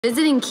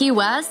Visiting Key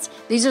West,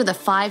 these are the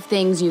 5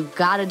 things you've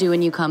got to do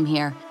when you come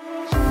here.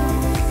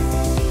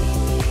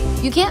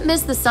 You can't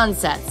miss the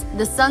sunsets.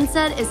 The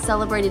sunset is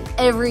celebrated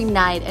every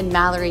night in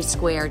Mallory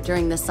Square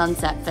during the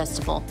Sunset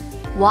Festival.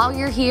 While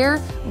you're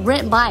here,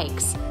 rent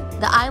bikes.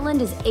 The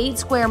island is 8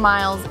 square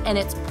miles and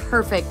it's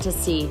perfect to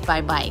see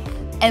by bike.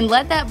 And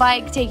let that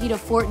bike take you to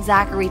Fort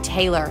Zachary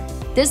Taylor.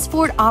 This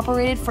fort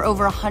operated for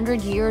over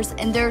 100 years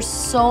and there's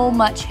so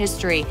much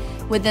history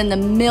within the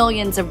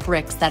millions of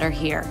bricks that are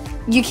here.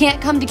 You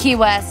can't come to Key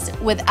West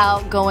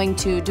without going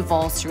to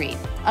Duval Street.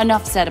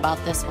 Enough said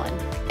about this one.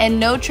 And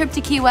no trip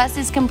to Key West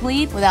is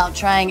complete without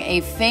trying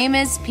a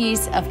famous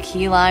piece of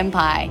key lime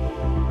pie.